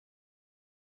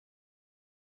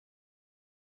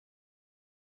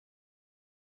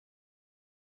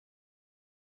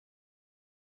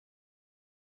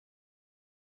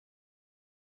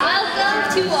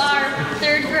to our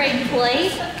third grade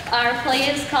play. Our play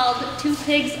is called Two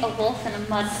Pigs, a Wolf, and a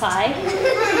Mud Pie.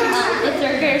 The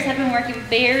third graders have been working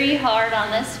very hard on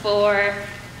this for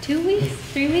 2 weeks,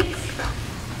 3 weeks.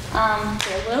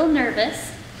 They're a little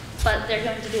nervous, but they're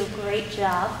going to do a great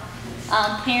job.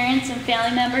 Parents and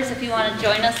family members, if you want to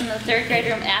join us in the third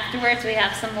grade room afterwards, we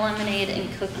have some lemonade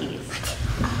and cookies.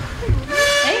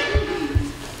 Okay?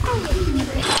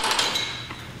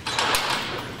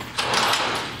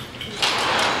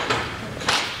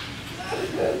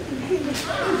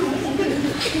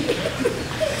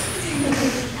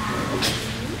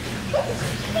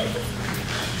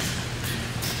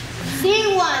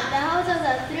 Scene 1, the house of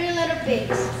the 3 little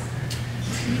pigs.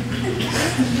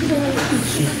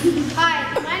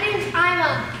 Hi, my name's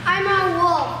Ima. I'm a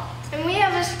wolf, and we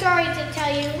have a story to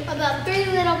tell you about 3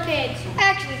 little pigs.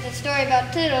 Actually, it's a story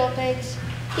about 2 little pigs.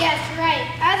 Yes, right.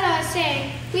 As I was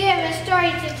saying, we have a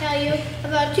story to tell you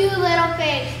about 2 little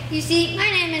pigs. You see, my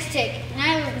name is Tick, and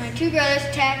I live with my 2 brothers,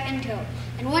 Tack and Toad.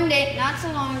 And one day, not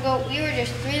so long ago, we were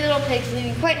just 3 little pigs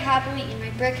living quite happily in my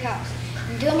brick house,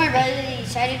 until my brother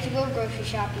decided to go grocery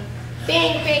shopping.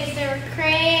 Being pigs, they were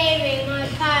craving mud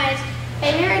pies,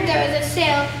 and heard there was a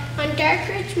sale on dark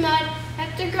rich mud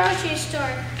at the grocery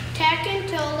store. Tack and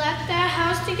Toad left the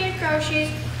house to get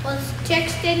groceries, while Tick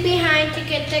stayed behind to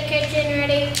get the kitchen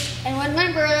ready. And when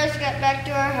my brothers got back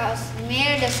to our house, we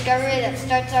made a discovery that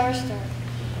starts our story.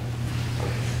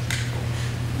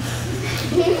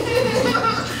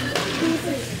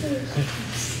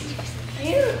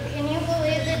 Can you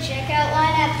believe the checkout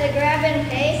line at the Grab and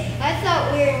Pay? I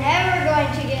thought we were never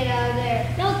going to get out of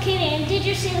there. No kidding. Did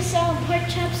you see the selling pork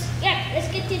chops? Yeah, let's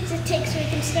get these to Tick so we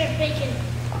can start baking.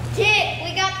 Tick,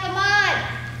 we got the mud.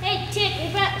 Hey, Tick,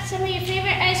 we brought some of your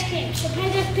favorite ice cream. So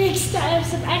kind of big style of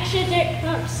some extra dirt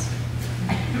bumps.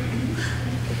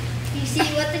 You see,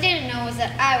 what they didn't know was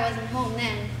that I wasn't home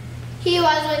then. He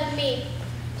was with me.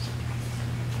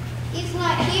 He's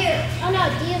not here. Oh no,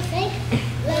 do you think?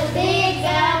 The big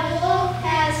bad wolf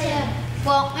has him.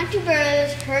 Well, my 2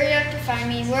 brothers hurried up to find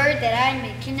me word that I had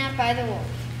been kidnapped by the wolf.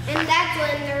 And that's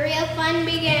when the real fun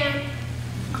began.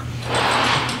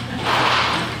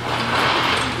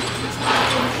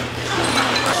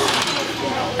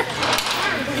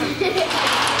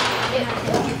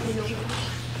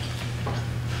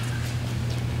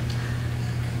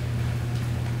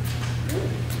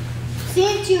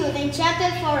 Scene 2, the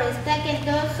enchanted forest. Tack and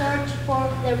Toad search for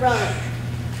their brother.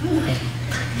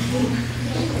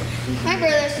 My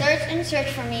brothers searched and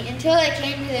searched for me until they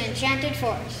came to the enchanted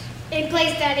forest. A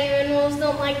place that even wolves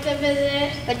don't like to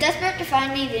visit. But desperate to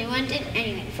find me, they went in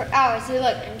anyway. For hours they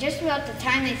looked, and just about the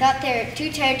time they thought they were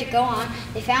too tired to go on,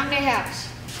 they found a house.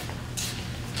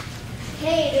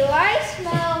 Hey, do I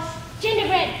smell?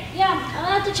 Gingerbread. Yum. I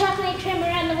love the chocolate trim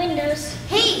around the windows.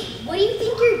 Hey, what do you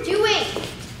think you're doing?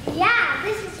 Yeah,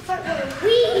 this is the part where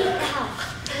we eat the house.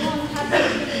 You won't have to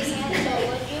do this Santa,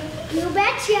 would you? You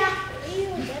betcha.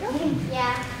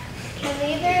 Yeah. Can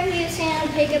either of you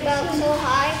Santa pig about so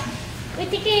high? We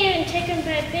think you and Tick and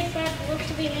Bread Big Bad looks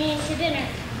to be meeting to dinner.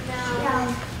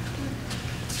 No.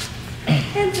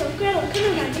 Hansel, Gretel, come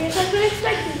around here. I've been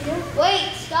expecting you.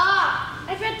 Wait, stop.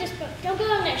 I've read this book. Don't go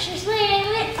in there. She's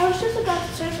late. I was just about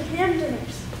to serve some ham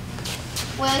dinners.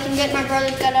 Well, I can bet my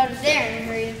brothers got out of there in a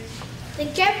hurry. They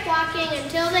kept walking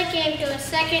until they came to a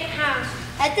second house.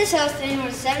 At this house, they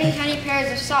noticed 7 tiny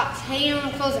pairs of socks hanging on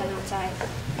the clothesline outside.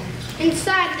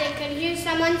 Inside, they could hear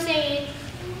someone saying,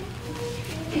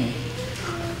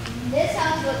 "This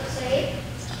house looks safe."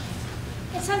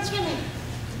 It sounds friendly.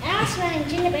 I'll smell in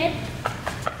gingerbread.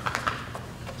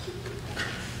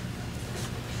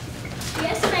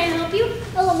 Yes, may I help you?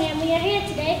 Hello, ma'am. We are here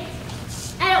today.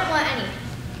 I don't want any.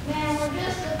 Man, we're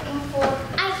just looking for...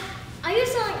 Are you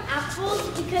selling apples?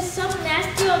 Because some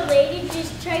nasty old lady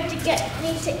just tried to get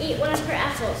me to eat one of her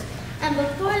apples. And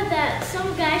before that,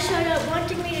 some guy showed up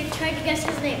wanting me to try to guess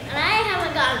his name. And I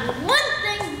haven't gotten one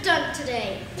thing done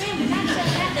today. Ma'am, we're not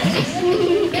selling apples. We're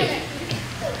looking together.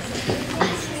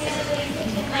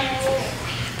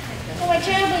 Oh, I'm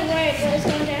terribly worried what is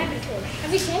going to happen to her.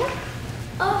 Have you seen her?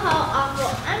 Oh, how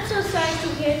awful. I'm so sorry to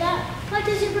hear that. What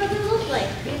does your brother look like?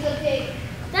 He's a pig.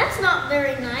 That's not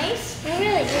very nice. No,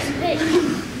 really, he's a pig.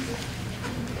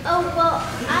 Oh, well,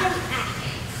 I'm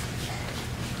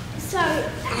sorry.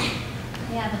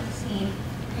 I haven't seen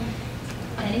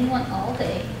anyone all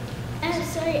day. I'm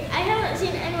sorry. I haven't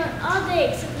seen anyone all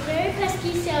day except very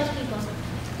pesky salespeople.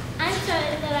 I'm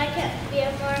sorry that I can't be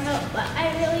of more help, but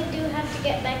I really do have to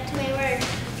get back to my work.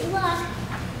 Good luck.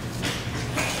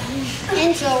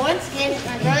 And so once again,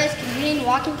 my brothers continued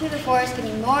walking through the forest,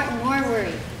 getting more and more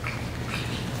worried.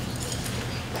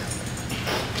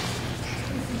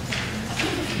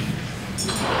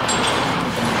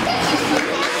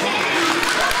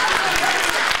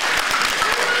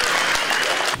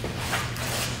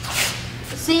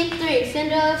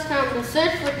 across town. The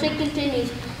search for Tick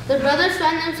continues. The brothers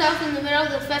find themselves in the middle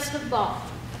of the festive ball.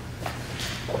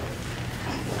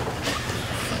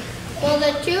 Well,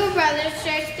 the two brothers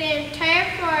searched the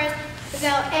entire forest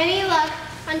without any luck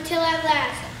until at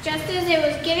last, just as it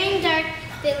was getting dark,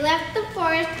 they left the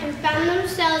forest and found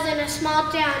themselves in a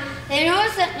small town. They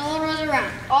noticed that no one was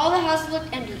around. All the houses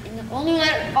looked empty, and the only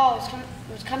light at all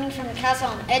was coming from the castle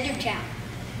on the edge of town.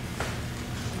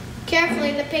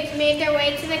 Carefully, the pigs made their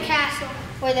way to the castle.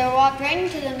 Where they walked right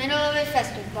into the middle of a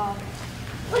festive ball.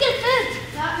 Look at food.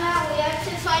 Not now, we have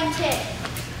to find Tick.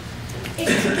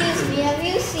 Excuse me, have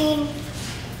you seen...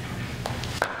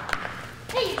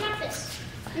 Hey, you got this.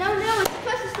 No, it's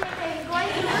supposed to stay there.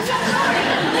 Wait.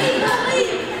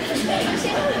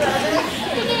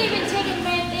 You can't even take a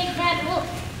big bad wolf.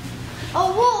 A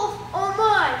wolf? Oh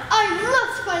my! I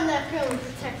must find that film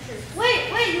detector.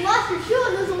 Wait, you lost your shoe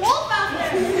and there's a wolf out there.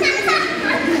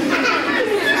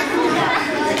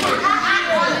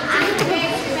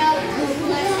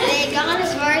 They had gone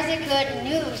as far as they could and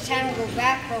knew it was time to go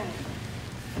back home.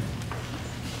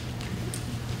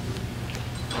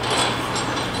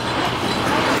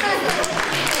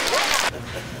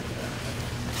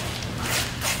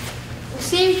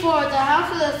 Scene 4, the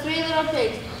house of the three little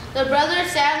pigs. The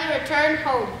brothers sadly returned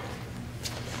home.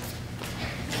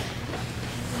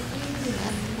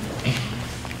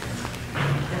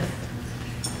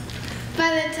 By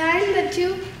the time the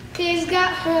two pigs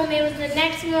got home, it was the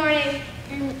next morning.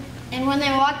 And when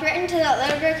they walked right into that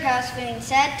little brick house, feeling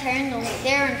sad, tired, and lonely,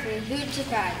 they were in for a huge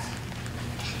surprise.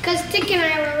 Because Tick and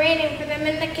I were waiting for them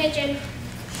in the kitchen.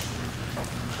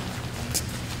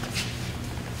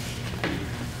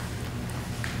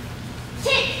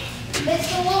 Tick! It's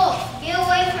the wolf! Get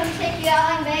away from Tick, you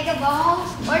outlying bag of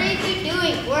bones! What are you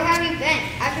doing? Where have you been?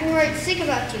 I've been worried sick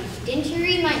about you. Didn't you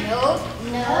read my note?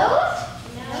 Note?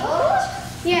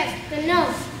 Yes, the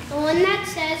note. The one that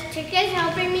says, Tick is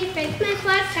helping me fix my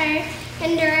flat tire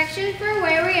and directions for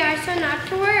where we are so not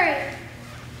to worry.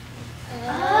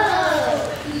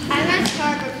 Oh. I met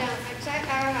car broke down outside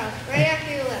our house right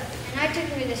after you left, and I took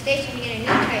him to the station to get a new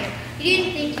tire.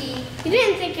 You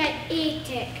didn't think I'd eat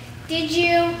Tick, did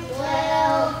you?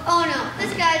 Well... Oh no,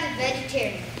 this guy's a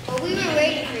vegetarian. While we were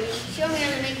waiting for you, he showed me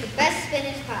how to make the best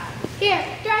spinach pie. Here,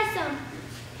 try some.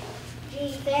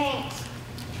 Gee, thanks.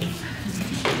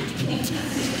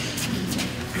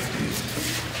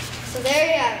 So there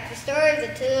you have it, the story of the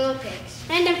two little pigs.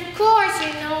 And of course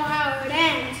you know how it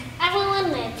ends.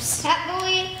 Everyone lives.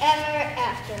 Happily ever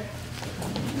after.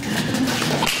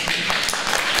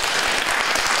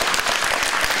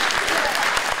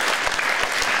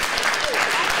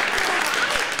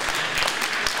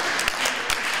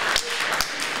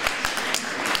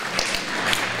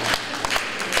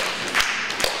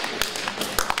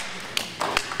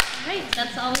 All right,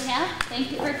 that's all we have.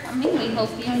 Thank you for coming. We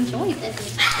hope you enjoyed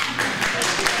this.